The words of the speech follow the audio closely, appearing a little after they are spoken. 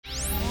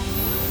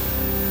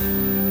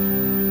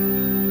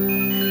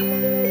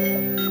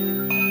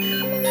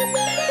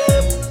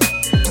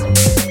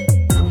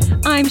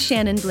I'm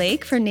Shannon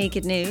Blake for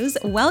Naked News,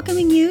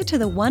 welcoming you to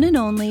the one and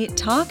only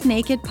Talk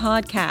Naked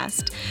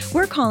podcast.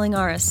 We're calling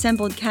our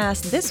assembled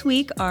cast this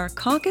week our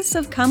Caucus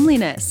of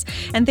Comeliness,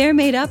 and they're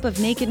made up of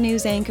Naked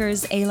News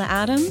anchors Ayla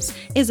Adams,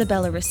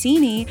 Isabella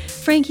Rossini,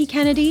 Frankie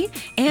Kennedy,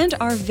 and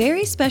our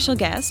very special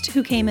guest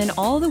who came in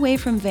all the way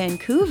from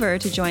Vancouver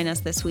to join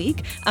us this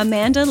week,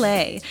 Amanda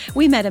Lay.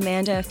 We met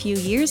Amanda a few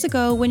years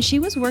ago when she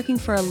was working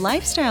for a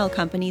lifestyle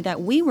company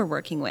that we were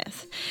working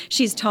with.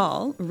 She's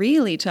tall,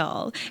 really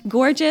tall,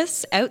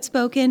 gorgeous,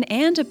 outspoken,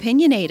 and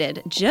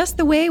opinionated, just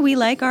the way we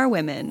like our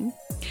women.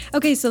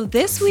 Okay, so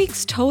this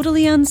week's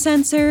totally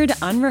uncensored,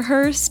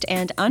 unrehearsed,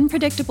 and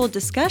unpredictable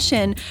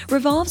discussion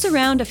revolves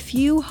around a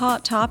few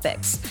hot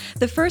topics.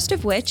 The first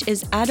of which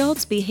is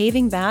adults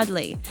behaving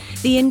badly.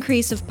 The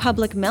increase of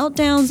public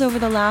meltdowns over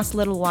the last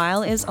little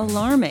while is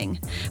alarming.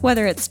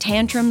 Whether it's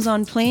tantrums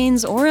on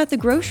planes or at the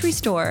grocery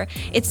store,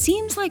 it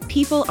seems like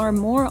people are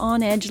more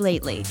on edge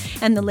lately,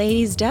 and the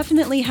ladies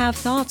definitely have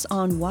thoughts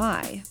on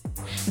why.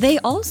 They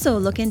also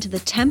look into the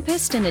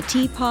tempest in a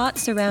teapot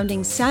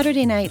surrounding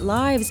Saturday Night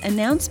Live's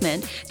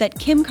announcement that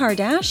Kim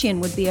Kardashian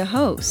would be a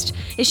host.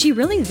 Is she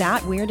really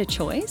that weird a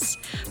choice?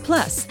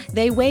 Plus,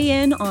 they weigh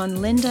in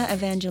on Linda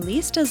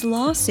Evangelista's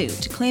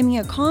lawsuit claiming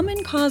a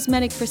common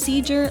cosmetic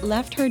procedure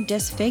left her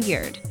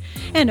disfigured.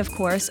 And of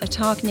course, a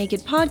Talk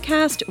Naked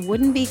podcast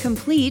wouldn't be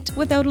complete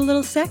without a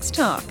little sex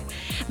talk.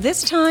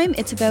 This time,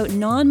 it's about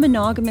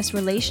non-monogamous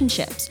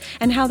relationships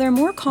and how they're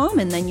more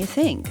common than you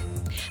think.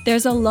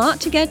 There's a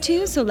lot to get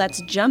to, so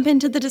let's jump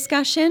into the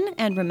discussion.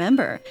 And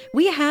remember,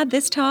 we had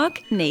this talk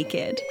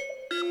naked.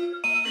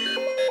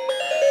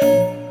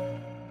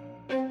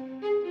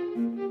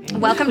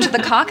 Welcome to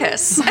the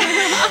caucus. Would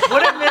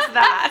have missed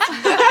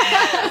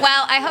that.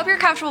 Well, I hope you're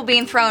comfortable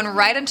being thrown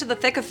right into the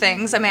thick of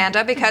things,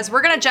 Amanda, because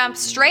we're going to jump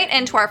straight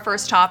into our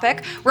first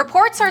topic.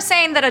 Reports are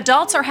saying that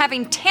adults are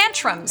having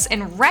tantrums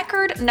in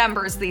record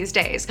numbers these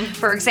days.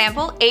 For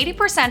example,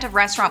 80% of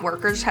restaurant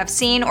workers have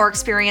seen or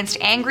experienced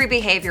angry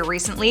behavior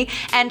recently,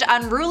 and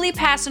unruly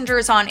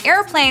passengers on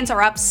airplanes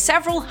are up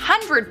several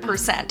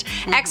 100%.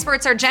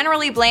 Experts are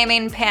generally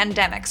blaming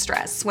pandemic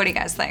stress. What do you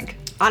guys think?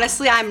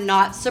 Honestly, I'm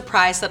not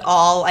surprised at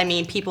all. I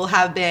mean, people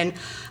have been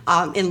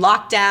in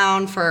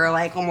lockdown for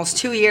like almost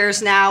 2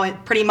 years now,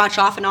 and pretty much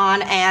off and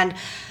on, and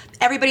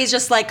everybody's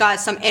just like got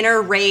some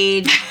inner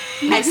rage.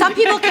 And some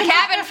people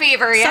cabin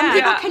fever, yeah. Some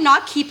people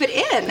cannot keep it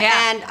in.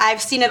 Yeah. And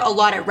I've seen it a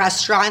lot at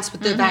restaurants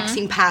with the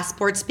vaccine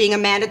passports being a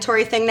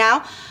mandatory thing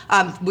now,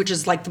 which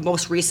is like the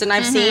most recent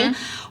I've seen.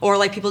 Or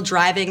like people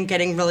driving,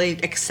 getting really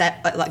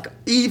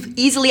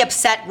easily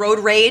upset, road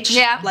rage.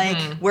 Yeah.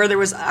 Like where there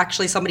was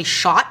actually somebody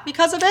shot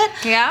because of it.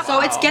 Yeah.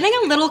 So it's getting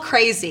a little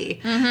crazy,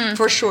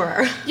 for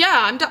sure.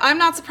 Yeah, I'm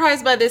not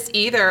surprised by this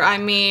either. I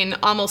mean,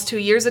 almost 2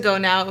 years ago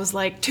now, it was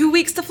like 2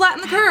 weeks to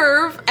flatten the curve.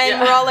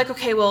 And we're all like,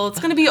 okay, well, it's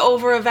going to be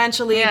over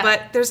eventually,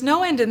 but there's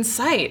no end in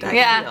sight,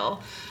 I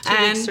feel.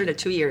 2 weeks or to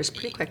 2 years,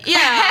 pretty quick. Yeah,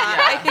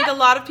 I think a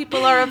lot of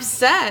people are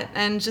upset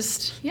and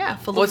just,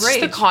 full of rage.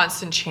 It's the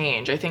constant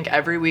change. I think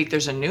every week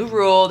there's a new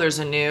rule, there's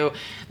a new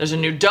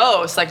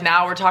dose. Like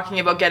now we're talking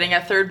about getting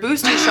a third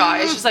booster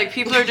shot. It's just like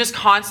people are just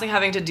constantly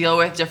having to deal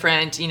with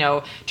different,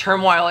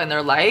 turmoil in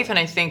their life. And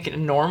I think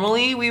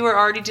normally we were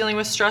already dealing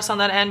with stress on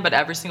that end, but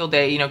every single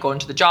day, going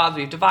to the jobs,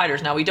 we have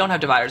dividers. Now we don't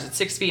have dividers. It's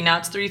 6 feet, now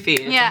it's 3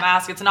 feet. It's a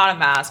mask, it's not a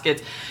mask.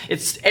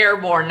 It's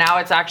airborne. Now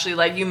it's actually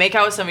like you make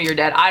out with somebody, you're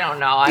dead. I don't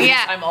know.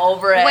 I'm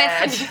over it.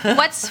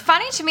 What's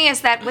funny to me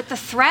is that with the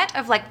threat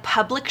of like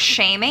public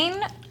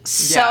shaming,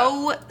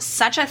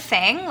 such a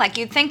thing, like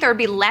you'd think there would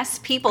be less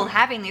people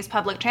having these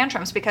public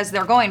tantrums because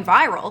they're going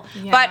viral,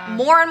 but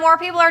more and more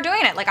people are doing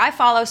it. Like I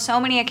follow so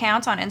many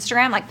accounts on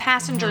Instagram, like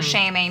passenger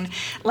shaming,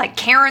 like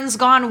Karen's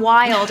gone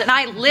wild, and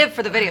I live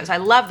for the videos. I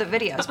love the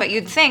videos, but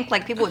you'd think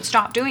like people would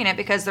stop doing it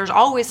because there's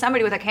always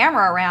somebody with a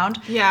camera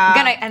around,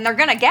 and they're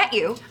gonna get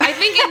you. I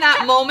think in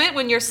that moment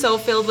when you're so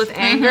filled with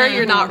anger,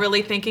 you're not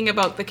really thinking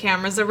about the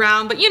cameras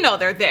around, but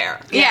they're there.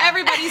 Yeah.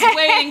 Everybody's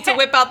waiting to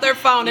whip out their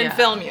phone and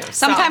film you.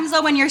 Sometimes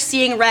though, when you're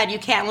seeing red, you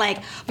can't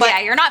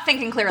you're not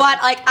thinking clearly. But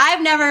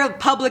I've never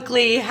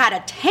publicly had a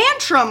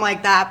tantrum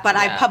like that, but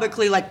I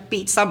publicly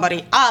beat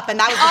somebody up, and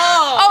that was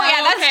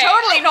that's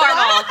totally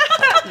normal.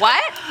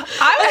 What?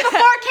 I was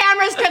before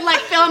cameras could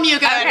film you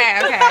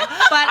guys. Okay.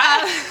 But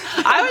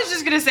I was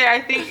just gonna say,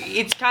 I think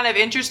it's kind of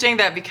interesting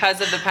that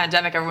because of the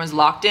pandemic, everyone's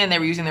locked in. They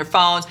were using their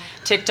phones,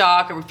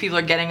 TikTok, or people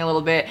are getting a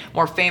little bit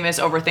more famous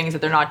over things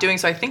that they're not doing.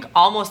 So I think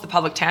almost the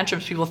public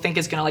tantrums people think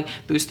is gonna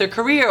boost their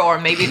career, or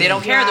maybe they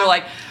don't care. They're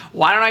like,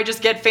 why don't I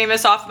just get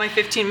famous off my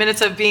 15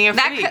 minutes of being a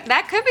freak?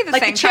 That could be the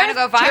thing, the trying to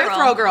go viral. Chair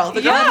throw girl.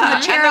 The girl who threw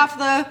the chair off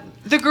the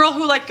The girl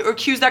who like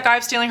accused that guy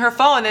of stealing her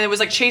phone, and then it was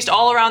like chased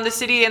all around the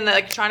city and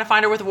like trying to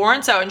find her with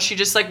warrants out, and she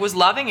just like was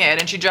loving it,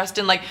 and she dressed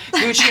in like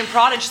Gucci and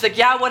Prada, and she's like,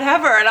 yeah,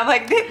 whatever. And I'm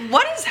like,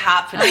 what is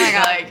happening? Oh my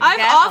God. Like, I've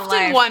Get often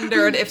life.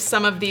 wondered if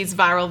some of these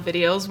viral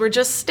videos were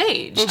just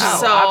staged.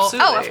 absolutely.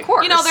 Oh, of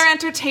course. You know, they're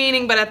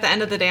entertaining, but at the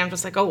end of the day, I'm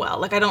just like, oh well.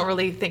 Like, I don't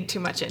really think too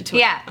much into it.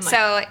 Yeah. I'm like,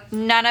 So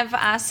none of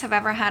us have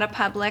ever had a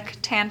public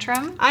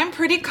tantrum. I'm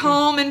pretty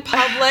calm in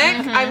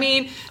public. I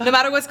mean, no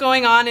matter what's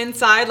going on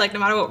inside, like no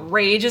matter what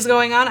rage is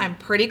going on, I'm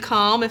pretty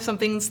calm. If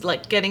something's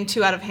like getting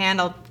too out of hand,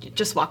 I'll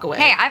just walk away.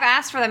 Hey, I've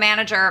asked for the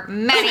manager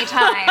many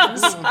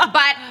times,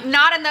 but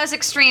not in those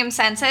extreme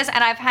senses.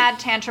 And I've had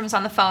tantrums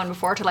on the phone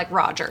before to like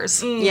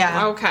Rogers.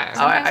 Yeah. Okay.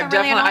 Oh, I've Sometimes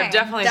they're really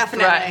definitely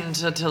annoying.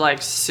 threatened to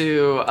like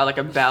sue like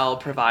a Bell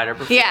provider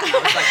before. Yeah.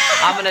 I was like,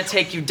 I'm gonna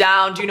take you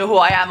down. Do you know who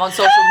I am on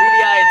social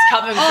media? It's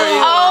coming for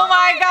you. Oh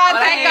my God!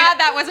 Like, Thank God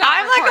that was not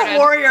I'm like recorded. a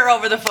warrior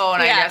over the phone,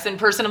 I Yeah. guess. In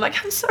person, I'm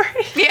like, I'm sorry.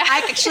 Yeah.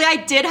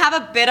 I did have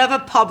a bit of a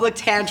public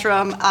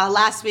tantrum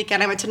last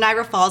weekend. I went to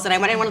Niagara Falls and I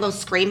went in one of those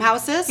scream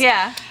houses.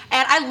 Yeah.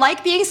 And I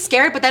like being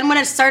scared, but then when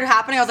it started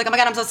happening, I was like, oh my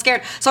God, I'm so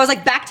scared. So I was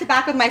like back to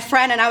back with my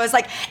friend, and I was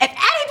like, if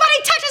anybody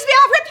touches me,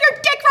 I'll rip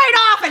your dick right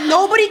off. And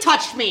nobody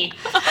touched me.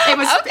 It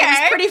was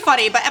pretty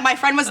funny, but my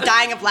friend was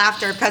dying of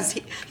laughter because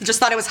he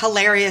just thought it was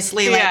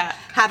hilariously like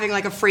having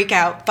like a freak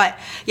out. But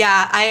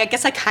yeah, I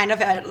guess I kind of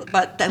had,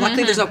 but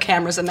luckily there's no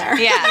cameras in there.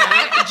 Yeah.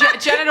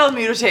 Genital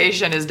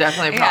mutilation is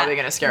definitely probably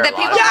going to scare The a lot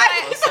people, of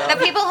who people. so.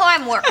 the people who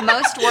I'm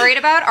most worried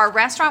about are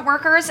restaurant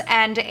workers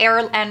and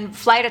air and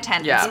flight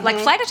attendants. Yeah. Like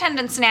flight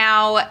attendants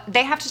now,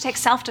 they have to take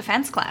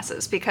self-defense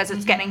classes because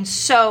it's getting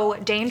so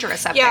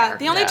dangerous up Yeah, there.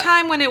 the only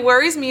time when it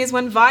worries me is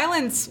when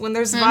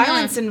there's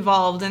violence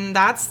involved, and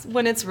that's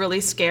when it's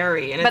really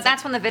scary. And But it's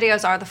that's when the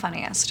videos are the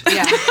funniest.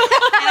 Yeah.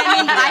 And I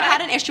mean, I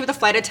had an issue with a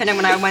flight attendant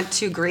when I went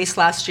to Greece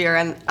last year,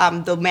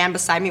 and the man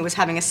beside me was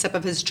having a sip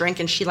of his drink,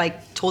 and she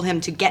like told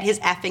him to get his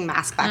effing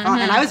mask back on,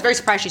 and I was very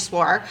surprised she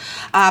swore.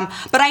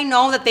 But I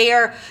know that they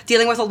are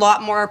dealing with a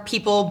lot more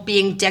people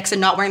being dicks and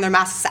not wearing their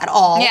masks at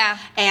all. Yeah.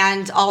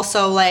 And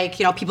also like,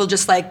 you know, people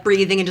just like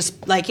breathing and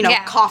just like, you know,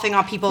 Yeah. coughing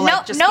on people. No,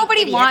 like, just being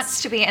nobody idiots.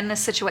 wants to be in this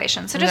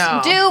situation. So just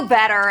No. do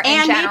better in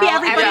And maybe general,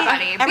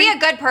 everybody- Be a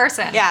good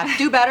person. Yeah,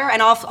 do better,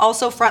 and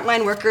also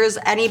frontline workers.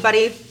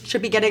 Anybody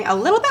should be getting a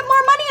little bit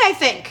more money, I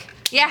think.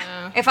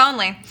 Yeah, if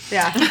only.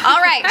 Yeah.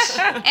 All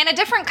right. In a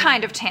different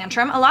kind of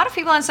tantrum, a lot of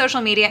people on social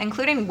media,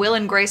 including Will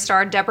and Grace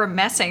star Deborah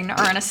Messing,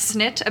 are in a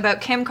snit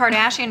about Kim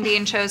Kardashian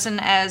being chosen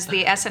as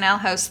the SNL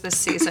host this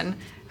season.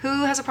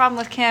 Who has a problem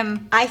with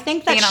Kim? I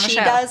think that being on the she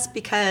show? does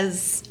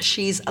because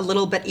she's a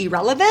little bit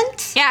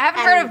irrelevant. Yeah, I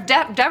haven't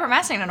heard of Deborah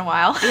Messing in a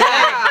while. They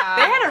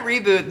had a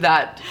reboot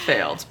that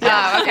failed.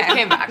 Oh, okay. It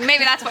came back.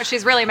 Maybe that's what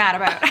she's really mad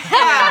about.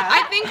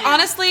 I think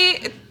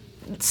honestly,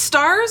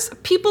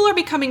 people are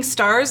becoming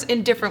stars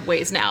in different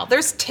ways now.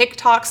 There's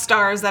TikTok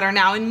stars that are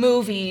now in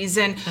movies,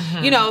 and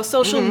you know,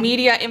 social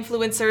media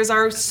influencers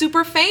are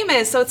super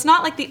famous. So it's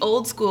not like the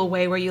old school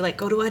way where you like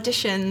go to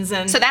auditions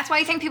and. So that's why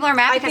you think people are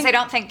mad because think- they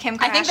don't think Kim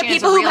Kardashian I think the is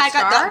people a who real had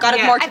star? got a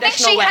Yeah. more I think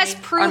traditional she way has are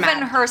proven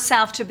mad.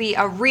 herself to be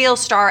a real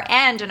star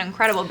and an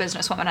incredible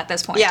businesswoman at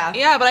this point. Yeah.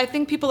 Yeah, but I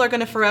think people are going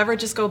to forever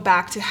just go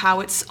back to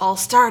how it's all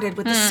started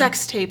with the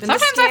sex tape and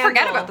Sometimes the I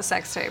forget scandal. about the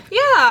sex tape. Yeah,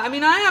 I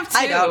mean, I have too.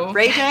 I don't.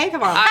 Ray J,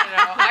 come on. I don't know.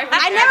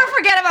 I never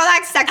forget about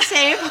that sex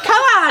tape.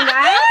 Come on,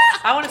 guys.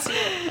 I want to see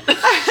it.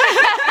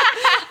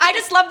 I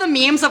just love the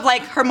memes of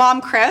like her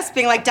mom Chris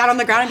being like down on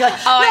the ground and be like,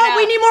 I know. no,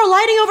 we need more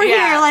lighting over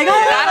here. Like,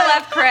 Gotta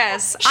love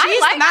Chris. she's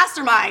the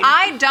mastermind.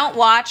 I don't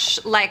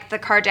watch like the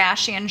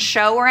Kardashian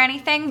show or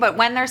anything, but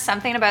when there's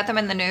something about them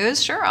in the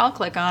news, sure, I'll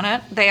click on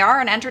it. They are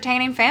an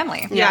entertaining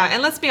family. Yeah,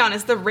 and let's be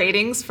honest, the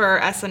ratings for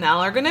SNL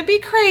are going to be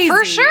crazy.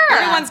 For sure.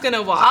 Everyone's going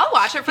to watch. I'll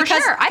watch it for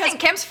Because- sure. I because- think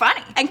Kim's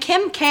funny. And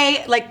Kim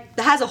K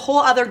has a whole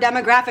other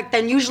demographic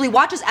than usually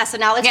watches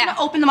SNL. It's Yeah. going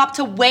to open them up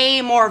to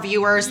way more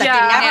viewers that Yeah.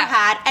 they never Yeah.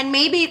 had, and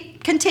maybe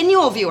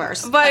continual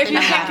viewers. But that if they you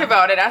never think had.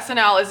 about it,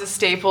 SNL is a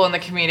staple in the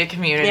comedic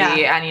community,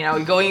 Yeah. and you know,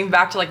 going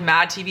back to like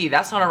Mad TV,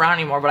 that's not around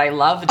anymore. But I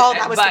loved Oh, it.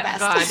 that was but the best.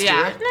 God,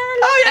 yeah.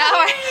 Oh,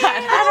 yeah.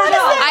 I don't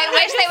know. I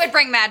wish they would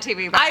bring Mad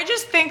TV back. I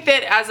just think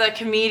that as a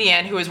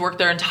comedian who has worked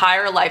their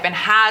entire life and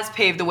has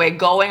paved the way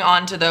going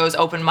onto those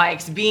open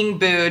mics, being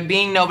booed,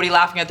 being nobody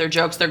laughing at their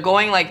jokes, they're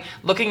going like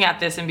looking at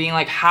this and being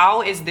like,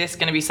 how is this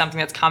going to be something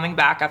that's coming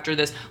back after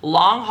this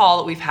long haul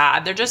that we've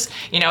had? They're just,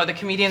 you know, the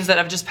comedians that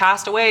have just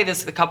passed away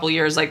this a couple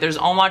years, like there's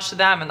homage to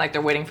them and like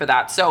they're waiting for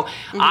that. So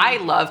I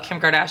love Kim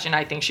Kardashian.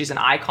 I think she's an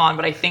icon,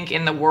 but I think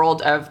in the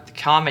world of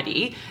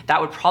comedy,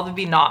 that would probably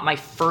be not my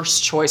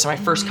first choice or my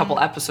first couple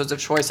episodes of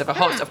choice of a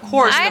host. Of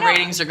course, I the don't-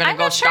 ratings are going to I'm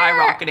go not sure.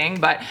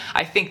 skyrocketing, but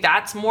I think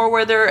that's more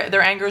where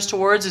their anger is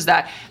towards, is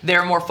that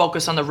they're more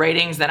focused on the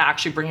ratings than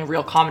actually bringing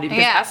real comedy,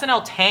 because Yeah.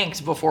 SNL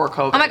tanked before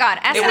COVID. Oh my God,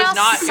 it SNL was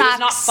not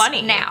sucks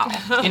funny now.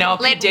 You know,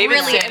 It Pete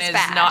Davidson really is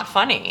bad. not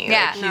funny.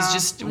 Yeah. Like, he's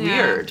just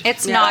weird.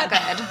 It's not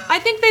good. I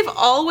think they've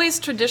always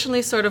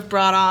traditionally sort of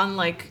brought on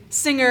like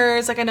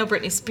singers. Like I know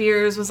Britney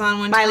Spears was on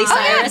one Miley time.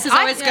 Cyrus is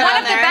always good One on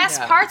of the there.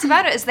 best parts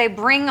about it is they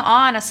bring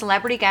on a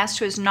celebrity guest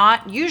who is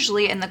not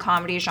usually in the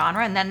comedy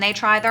genre, and then they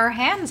try their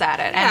hands at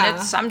it. And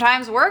it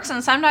sometimes works,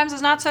 and sometimes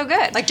it's not so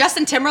good. Like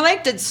Justin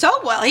Timberlake did so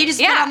well. He just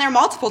been on there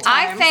multiple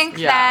times. I think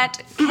that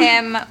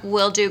Kim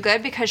will do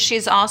good because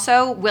she's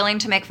also willing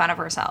to make fun of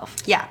herself.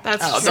 Yeah,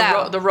 That's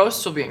Oh, true. the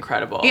roast will be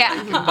incredible.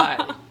 Yeah.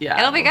 But yeah.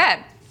 It'll be good.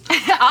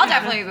 I'll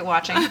definitely be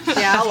watching.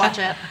 yeah, I'll watch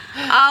it.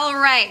 All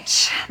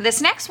right. This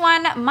next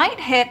one might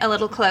hit a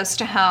little close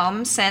to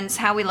home since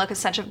how we look is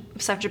such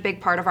a big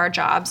part of our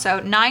job. So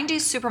 90s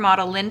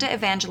supermodel Linda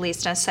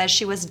Evangelista says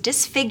she was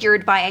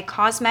disfigured by a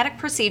cosmetic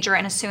procedure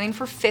and is suing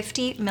for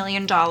 $50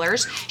 million.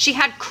 She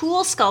had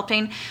cool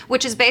sculpting,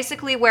 which is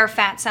basically where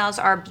fat cells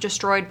are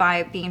destroyed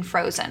by being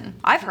frozen.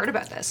 I've heard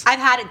about this. I've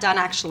had it done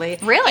actually.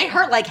 Really? It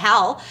hurt like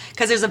hell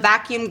because there's a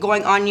vacuum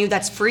going on you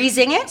that's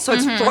freezing it, so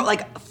it's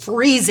like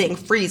freezing.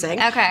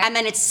 Okay. And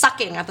then it's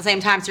sucking at the same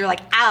time, so you're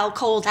like, ow,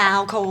 cold,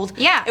 ow, cold.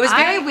 Yeah, It was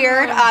very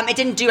weird. It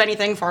didn't do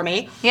anything for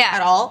me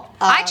at all.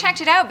 I checked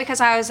it out because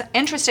I was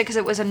interested because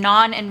it was a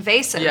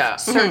non-invasive Yeah.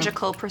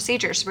 surgical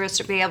procedure. You're supposed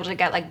to be able to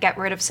get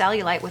rid of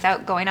cellulite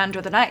without going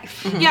under the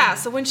knife. Yeah,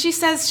 so when she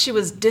says she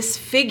was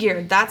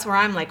disfigured, that's where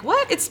I'm like,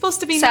 what? It's supposed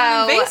to be So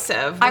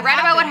non-invasive. I read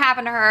about what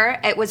happened to her.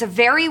 It was a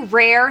very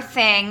rare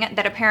thing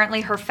that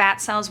apparently her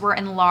fat cells were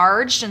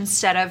enlarged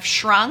instead of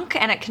shrunk,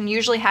 and it can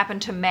usually happen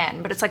to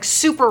men, but it's like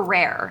super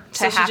rare to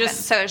So she happen.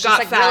 just So it's got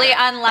just like really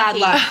fatter. unlucky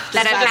Bad luck.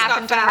 that it Just got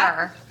happened to fat?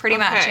 her. Pretty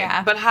much, Okay.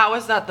 yeah. But how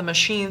is that the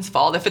machine's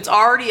fault? If it's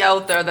already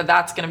out there that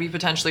that's going to be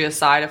potentially a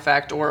side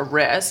effect or a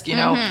risk, you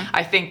know,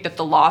 I think that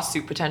the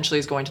lawsuit potentially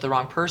is going to the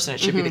wrong person. It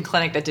should be the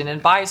clinic that didn't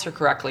advise her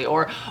correctly,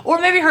 or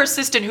maybe her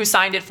assistant who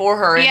signed it for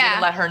her and Yeah.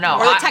 didn't let her know.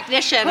 Or the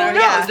technician. Who or,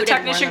 knows? yeah, The who didn't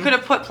technician warn could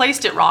them. have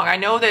placed it wrong. I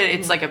know that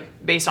it's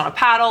like based on a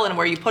paddle and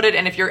where you put it.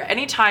 And if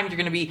anytime you're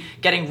going to be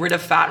getting rid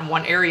of fat in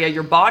one area,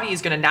 your body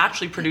is going to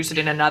naturally produce it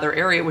in another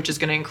area, which is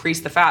going to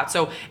increase the fat.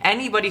 So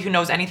anybody who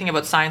knows anything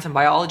about science and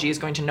biology is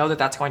going to know that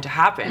that's going to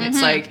happen.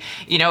 It's like,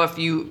 you know, if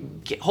you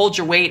hold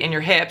your weight in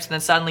your hips and then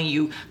suddenly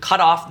you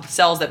cut off the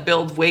cells that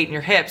build weight in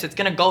your hips, it's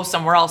going to go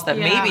somewhere else that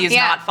maybe is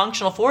not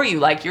functional for you,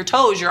 like your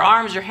toes, your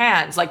arms, your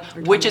hands, like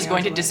which is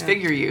going to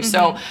disfigure you.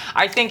 So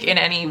I think in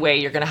any way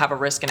you're going to have a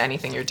risk in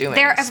anything you're doing.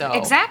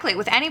 Exactly.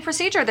 With any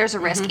procedure, there's a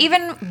risk.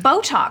 Even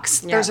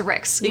Botox, there's a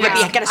risk. You get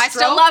a I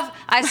still stroke.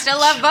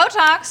 love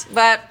Botox,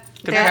 but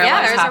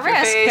there's a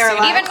risk.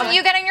 Paralyzed. Even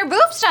you getting your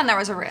boobs done, there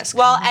was a risk.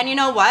 Well, and you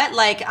know what?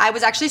 Like, I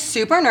was actually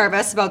super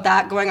nervous about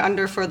that, going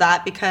under for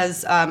that,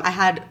 because I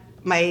had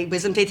my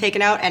wisdom teeth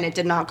taken out and it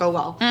did not go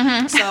well.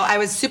 So I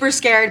was super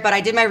scared, but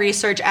I did my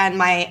research, and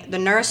the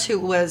nurse who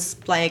was,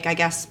 like, I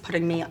guess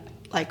putting me,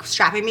 like,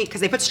 strapping me,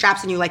 because they put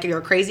straps on you like you're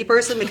a crazy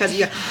person, because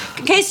in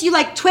case you,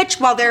 like, twitch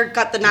while they're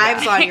got the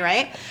knives on you,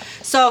 right?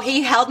 So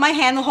he held my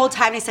hand the whole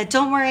time and he said,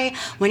 "Don't worry,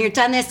 when you're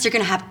done this, you're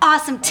gonna have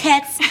awesome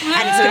tits and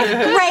it's gonna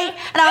be great."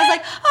 And I was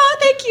like, "Oh,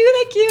 thank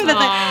you." And then,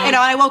 and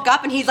I woke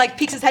up and he's like,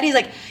 peeks his head, he's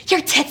like, "Your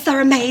tits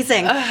are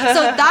amazing." So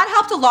that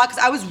helped a lot, because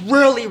I was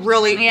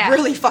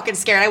really fucking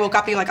scared. I woke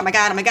up being like, oh my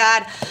god,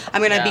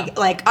 I'm gonna be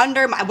like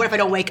under. What if I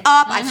don't wake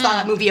up? I saw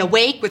that movie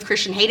Awake with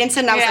Christian Haydenson.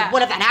 And I was like,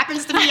 what if that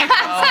happens to me? Oh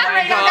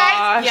my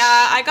gosh.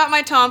 Yeah, I got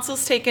my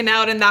tonsils taken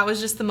out, and that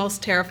was just the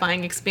most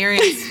terrifying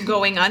experience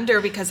going under,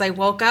 because I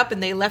woke up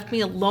and they left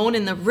me alone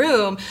in the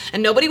room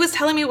and nobody was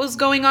telling me what was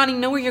going on. You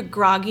know where you're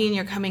groggy and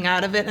you're coming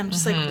out of it, and I'm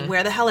just like,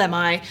 where the hell am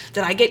I?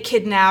 Did I get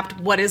kidnapped?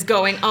 What is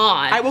going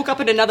on? I woke up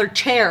in another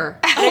chair.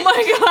 Oh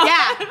my god.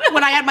 Yeah,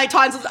 when I had my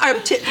tonsils,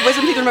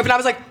 wisdom teeth removed, and I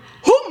was like,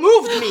 who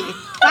moved me?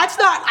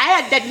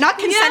 I did not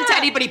consent to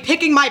anybody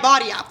picking my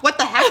body up. What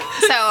the heck?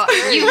 So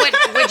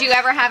would you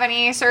ever have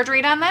any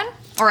surgery done then?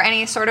 Or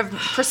any sort of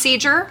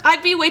procedure?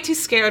 I'd be way too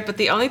scared, but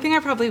the only thing I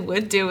probably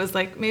would do is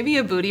like maybe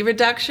a booty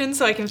reduction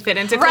so I can fit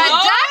into clothes.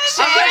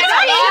 Reduction?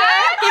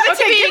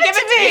 Give it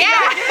to me.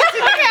 Yeah.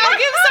 Okay, I'll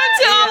give some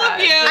to all of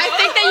you. I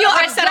think that you'll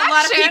upset a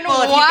lot of people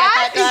if you get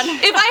that done.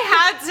 If I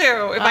had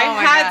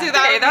to,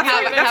 that Okay, would that's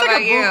happen. like How a boob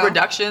about you?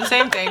 reduction,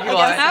 same thing. Fair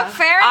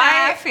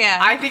enough. Yeah.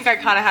 I think I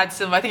kind of had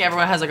some. I think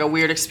everyone has like a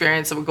weird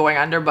experience of going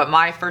under, but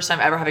my first time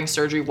ever having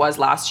surgery was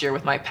last year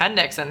with my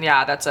appendix, and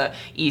yeah, that's a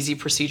easy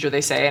procedure,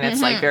 they say, and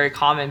it's like very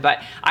common.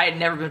 But I had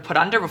never been put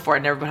under before.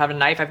 I'd never been had a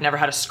knife. I've never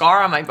had a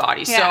scar on my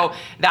body. So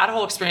that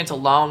whole experience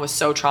alone was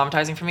so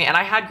traumatizing for me. And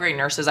I had great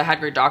nurses. I had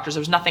great doctors.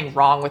 There was nothing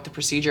wrong with the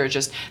procedure. It's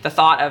just the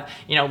thought of,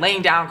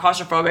 laying down,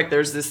 claustrophobic.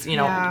 There's this,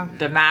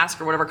 the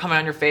mask or whatever coming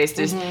on your face.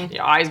 There's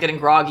eyes getting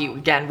groggy.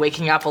 Again,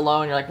 waking up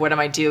alone. You're like, what am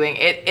I doing?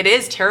 It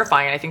is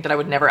terrifying. And I think that I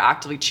would never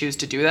actively choose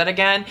to do that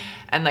again.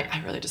 And like,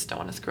 I really just don't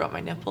want to screw up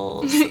my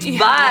nipples.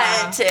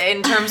 But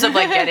in terms of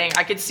like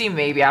I could see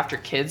maybe after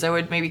kids, I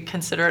would maybe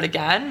consider it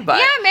again. But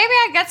yeah, maybe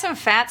I'd get some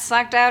fat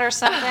sucked out or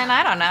something.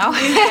 I don't know.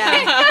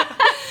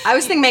 I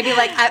was thinking maybe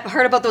like I've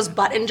heard about those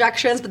butt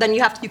injections, but then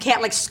you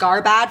can't like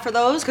scar bad for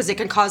those, because it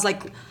can cause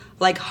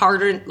like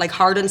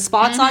hardened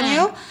spots on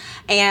you.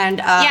 and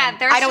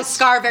there's I don't just-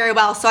 scar very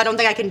well, so I don't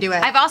think I can do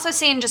it. I've also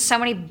seen just so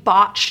many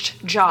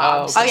botched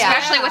jobs, Oh, yeah.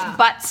 especially with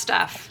butt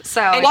stuff.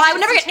 So well, I would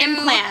never get too-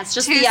 implants,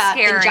 just too the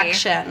scary.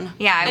 injection.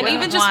 Yeah, I And wouldn't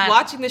even just want-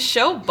 watching the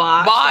show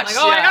botched. Botched, I'm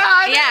like, oh my yeah.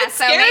 God. Yeah, it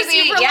so scares maybe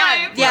you for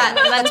life. Yeah,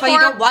 that's why you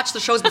don't watch the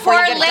shows before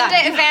Poor you get Linda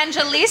it done.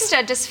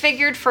 Evangelista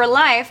disfigured for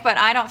life, but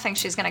I don't think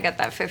she's gonna get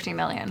that 50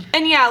 million.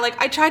 And yeah,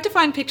 like I tried to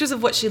find pictures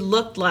of what she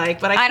looked like,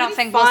 but I I couldn't don't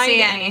think we'll find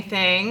see any.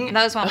 anything.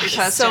 Those won't be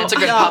posted. So- It's a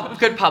good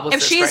good If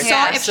publicist. she's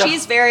right if there.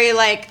 she's very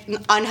like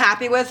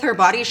unhappy with her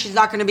body, she's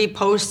not going to be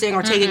posting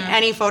or taking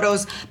any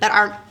photos that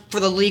aren't for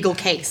the legal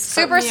case.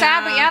 Super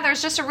sad, but yeah,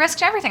 there's just a risk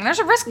to everything. There's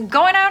a risk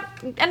going out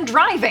and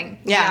driving.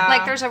 Yeah.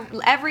 Like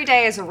every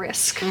day is a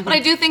risk. But I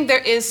do think there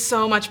is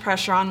so much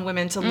pressure on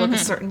women to look a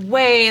certain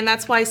way, and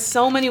that's why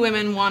so many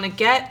women want to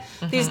get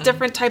these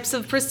different types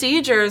of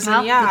procedures. Well,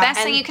 and yeah, the best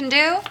thing and- you can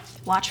do,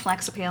 watch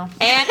Flex Appeal.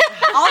 And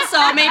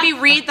also maybe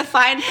read the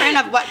fine print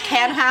of what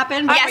can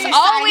happen. before Yes, you sign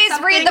always read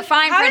something. the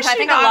fine How print. does I she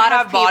think a not lot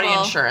have of people. body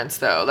insurance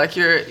though? Like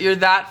you're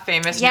that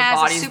famous, and Yeah, your as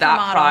a body's that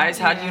supermodel. prize.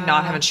 How do you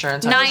not have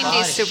insurance on your 90s body?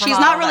 supermodel. She's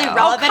not really though.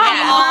 relevant Come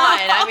anymore. on!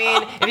 I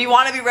mean, if you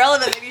want to be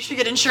relevant, maybe you should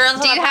get insurance.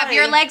 Do on you that have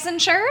your body. legs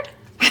insured?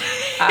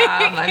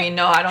 I mean,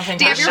 no, I don't think.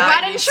 Do you I'm have your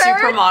butt 90s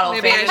insured? Supermodel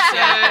Maybe I famous should.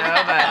 yet,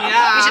 though, but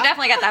yeah. We should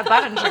definitely get that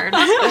butt insured.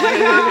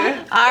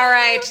 All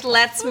right,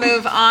 let's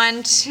move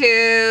on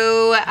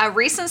to a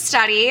recent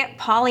study.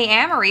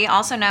 Polyamory,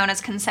 also known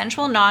as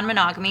consensual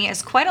non-monogamy,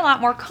 is quite a lot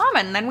more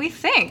common than we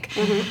think.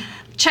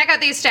 Check out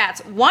these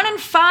stats. 1 in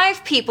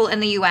 5 people in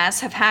the US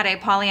have had a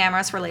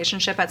polyamorous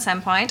relationship at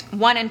some point.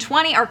 1 in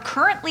 20 are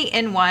currently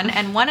in one,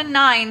 and 1 in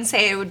 9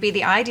 say it would be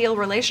the ideal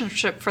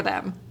relationship for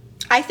them.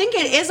 I think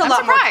it is a I'm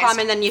lot more surprised.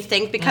 common than you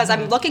think because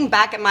I'm looking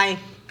back at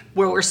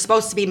where we're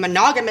supposed to be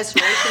monogamous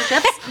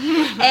relationships,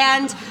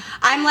 and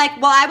I'm like,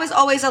 well, I was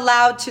always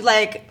allowed to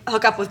like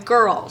hook up with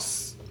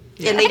girls.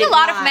 And I they think a didn't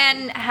lot of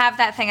mind. men have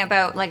that thing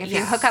about, like, if you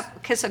Yes. hook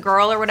up, kiss a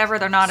girl or whatever,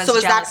 they're not as So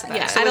is jealous that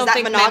about it. so I is don't that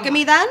think men-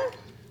 monogamy then?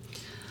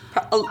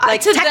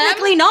 Like To them-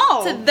 technically,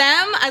 no. To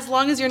them, as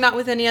long as you're not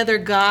with any other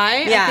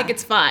guy, Yeah. I think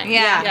it's fine.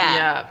 Yeah.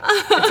 yeah,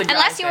 it's a guy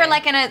Unless you were thing.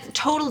 like in a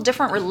total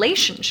different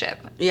relationship,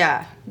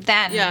 Yeah.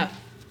 then Yeah.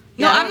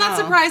 Yeah, No, I I'm don't not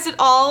know. surprised at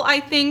all. I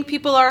think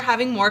people are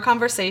having more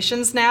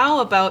conversations now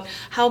about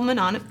how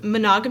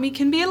monogamy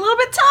can be a little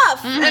bit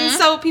tough. And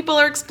so people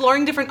are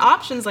exploring different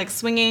options like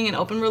swinging and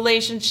open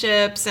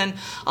relationships and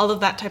all of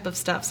that type of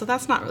stuff. So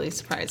that's not really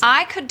surprising.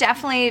 I could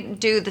definitely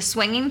do the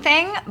swinging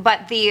thing,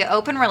 but the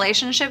open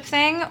relationship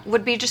thing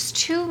would be just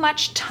too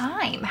much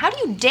time. How do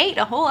you date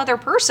a whole other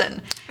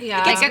person? Yeah.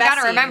 Like, It's you gotta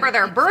messy. remember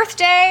their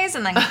birthdays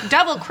and then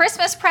double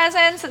Christmas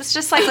presents. It's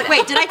just like,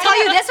 Wait, did I tell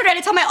you this or did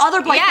I tell my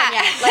other boyfriend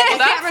Yeah. yet? Like, I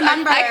can't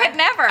remember. I could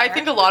never. I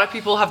think a lot of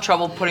people have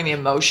trouble putting the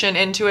emotion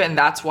into it, and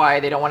that's why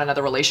they don't want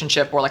another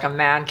relationship. Or like a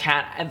man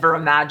can't ever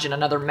imagine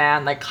another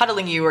man like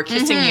cuddling you or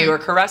kissing you or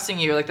caressing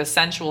you, like the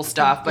sensual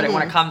stuff. But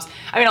when it comes,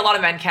 I mean, a lot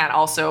of men can't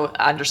also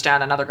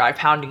understand another guy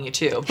pounding you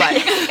too. But I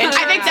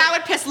think that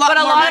would piss a lot But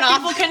a more lot men of off.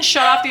 people can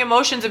shut off the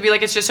emotions and be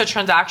like, it's just a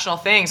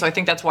transactional thing. So I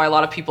think that's why a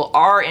lot of people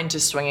are into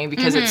swinging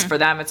because it's for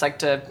them, it's like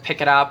to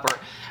pick it up or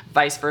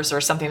vice versa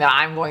or something that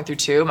I'm going through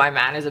too. My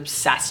man is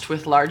obsessed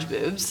with large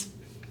boobs.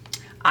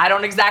 I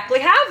don't exactly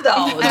have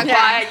those, but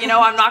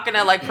I'm not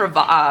gonna like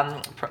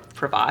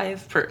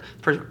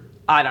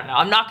I don't know.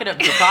 I'm not gonna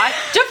deprive.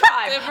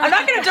 I'm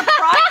not gonna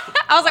deprive.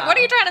 I was like, what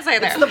are you trying to say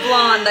there? It's the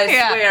blonde, I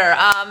Yeah. swear.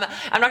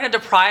 I'm not gonna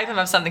deprive him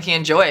of something he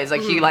enjoys.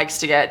 Like he likes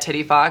to get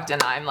titty fucked,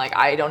 and I'm like,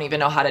 I don't even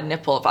know how to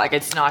nipple. Like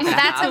it's not gonna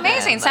That's happen.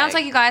 amazing. Sounds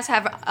like you guys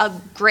have a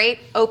great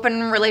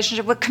open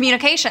relationship with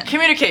communication.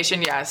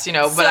 communication, yes,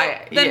 but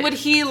So then would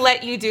he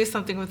let you do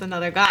something with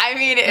another guy? I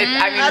mean,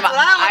 That's what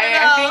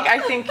I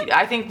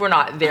I think we're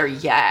not there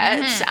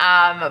yet.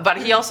 But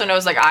he also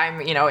knows like I'm,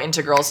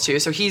 into girls too,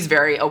 so he's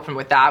very open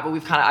with that.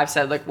 But I've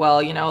said like,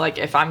 well, like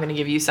if I'm gonna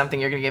give you something,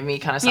 you're gonna give me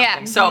kind of something.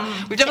 Yeah. So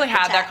we've definitely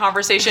had that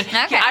conversation.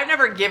 Okay. I've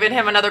never given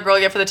him another girl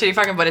yet for the titty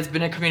fucking, but it's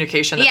been a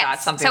communication that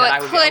that's something so that I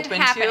it would could be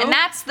open happen, to.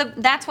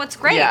 and that's what's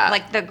great. Yeah.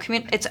 Like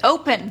it's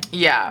open.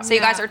 Yeah. So you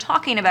guys are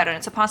talking about it.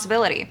 It's a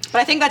possibility.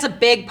 But I think that's a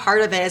big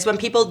part of it is when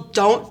people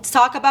don't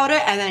talk about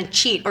it and then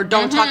cheat or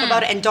don't talk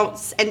about it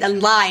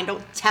and lie and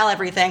don't tell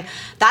everything.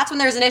 That's when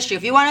there's an issue.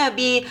 If you want to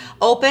be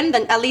open,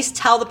 then at least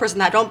tell the person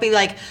that. Don't be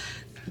like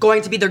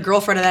going to be their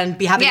girlfriend and then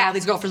be having Yeah. all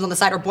these girlfriends on the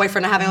side or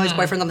boyfriend and having all these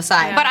boyfriends on the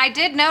side. But I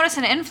did notice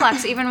an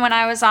influx even when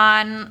I was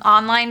on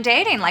online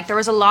dating. Like there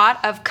was a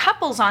lot of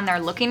couples on there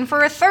looking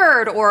for a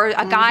third, or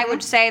a guy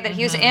would say that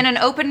he was in an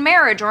open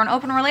marriage or an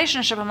open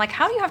relationship. I'm like,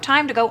 how do you have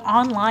time to go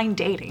online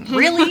dating?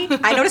 Really?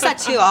 I noticed that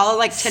too. All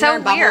like Tinder So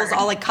and Bumbles, weird.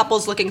 all like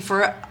couples looking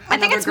for I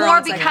think it's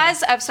more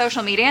because of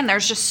social media, and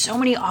there's just so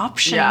many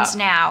options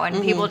now,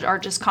 and people are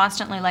just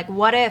constantly like,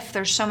 what if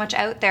there's so much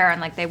out there,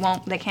 and like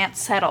they can't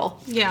settle.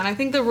 Yeah, and I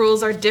think the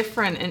rules are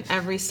different in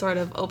every sort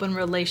of open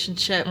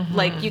relationship.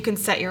 Like, you can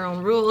set your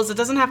own rules. It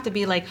doesn't have to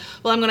be like,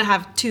 well, I'm going to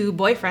have 2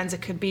 boyfriends.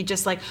 It could be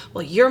just like,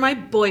 well, you're my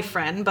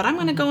boyfriend, but I'm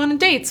going to go on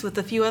dates with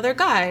a few other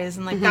guys,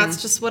 and like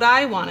that's just what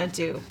I want to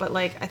do. But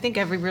like, I think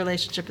every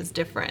relationship is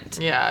different.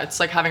 Yeah, it's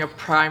like having a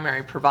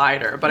primary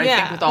provider. But I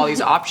think with all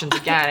these options,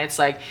 again, it's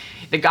like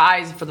the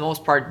guys, for the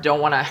most part,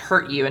 don't want to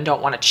hurt you and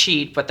don't want to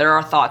cheat, but there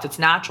are thoughts. It's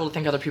natural to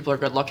think other people are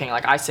good looking.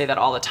 Like, I say that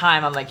all the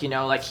time. I'm like,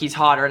 like he's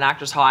hot or an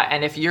actor's hot.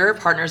 And if your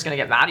partner is going to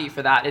get mad at you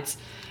for that,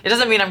 it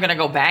doesn't mean I'm going to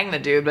go bang the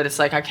dude, but it's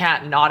like I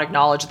can't not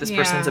acknowledge that this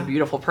person's a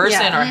beautiful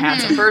person or a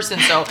handsome person.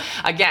 So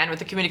again, with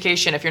the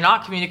communication, if you're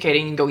not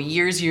communicating, you can go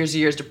years,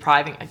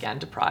 deprive,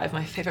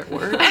 my favorite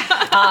word.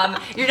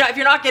 If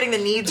you're not getting the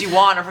needs you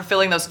want or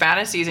fulfilling those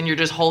fantasies and you're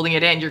just holding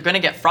it in, you're going to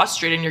get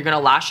frustrated and you're going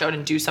to lash out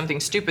and do something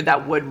stupid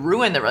that would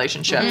ruin the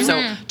relationship.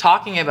 So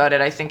talking about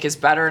it, I think, is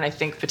better. And I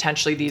think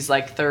potentially these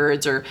like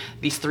thirds or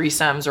these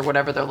threesomes or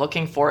whatever they're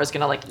looking for is going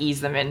to like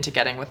ease them into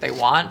getting what they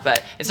want.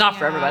 But it's not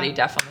for everybody,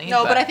 definitely.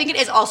 No, but I think it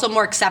is also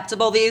more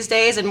acceptable these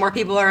days, and more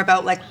people are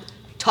about like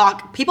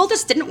people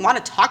just didn't want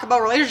to talk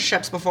about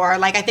relationships before.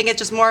 Like, I think it's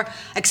just more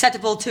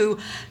acceptable to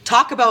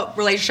talk about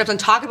relationships and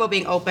talk about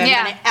being open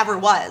than it ever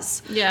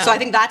was. So I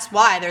think that's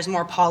why there's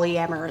more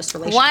polyamorous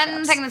relationships.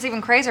 One thing that's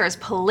even crazier is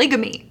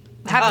polygamy.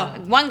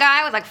 Have one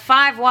guy with like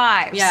 5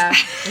 wives.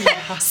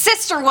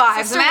 Sister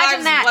wives.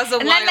 Imagine that.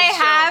 And then they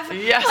have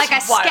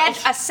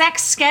like a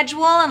sex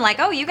schedule and like,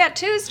 oh, you got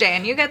Tuesday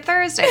and you get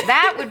Thursday.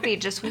 That would be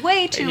just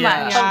way too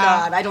much. Oh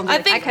God,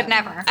 I could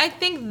never. I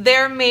think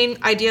their main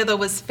idea though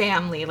was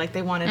family. Like,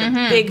 they wanted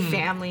a big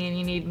family, and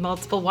you need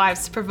multiple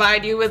wives to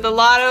provide you with a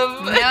lot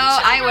of. No,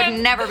 I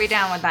would never be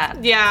down with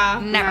that. Yeah,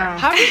 never.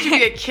 How did you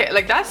get kid?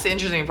 Like, that's the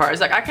interesting part.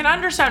 Is like, I can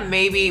understand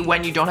maybe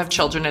when you don't have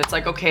children, and it's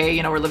like,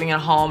 okay, we're living at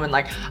home, and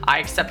like I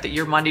accept that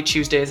you're Monday,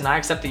 Tuesdays, and I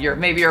accept that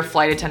maybe you're a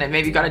flight attendant,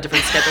 maybe you got a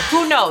different schedule.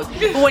 Who knows?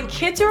 But when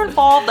kids are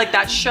involved, like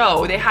that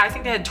show, I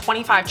think they had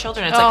 25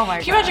 children. It's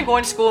can you imagine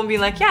going to school and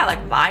being like, yeah,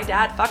 like my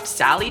dad fucked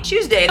Sally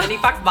Tuesday, and then he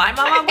fucked my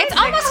mom on Wednesday.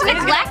 It's almost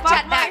neglect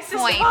at that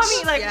point. Because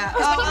when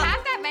you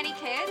have that many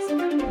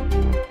kids.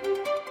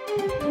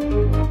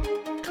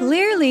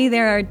 Clearly,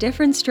 there are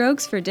different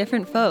strokes for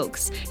different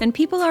folks, and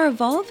people are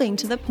evolving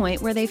to the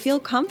point where they feel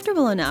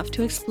comfortable enough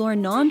to explore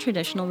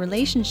non-traditional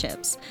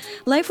relationships.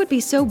 Life would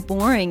be so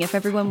boring if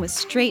everyone was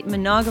straight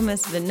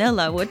monogamous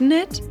vanilla, wouldn't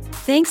it?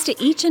 Thanks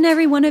to each and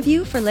every one of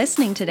you for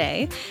listening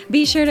today.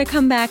 Be sure to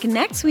come back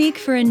next week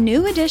for a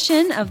new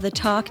edition of the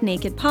Talk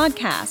Naked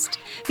podcast.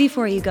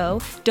 Before you go,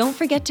 don't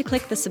forget to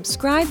click the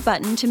subscribe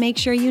button to make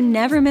sure you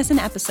never miss an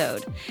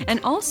episode. And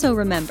also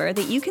remember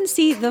that you can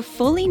see the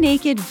fully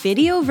naked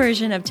video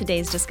version of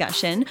today's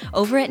discussion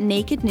over at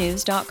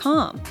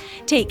nakednews.com.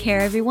 Take care,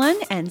 everyone,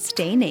 and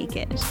stay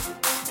naked.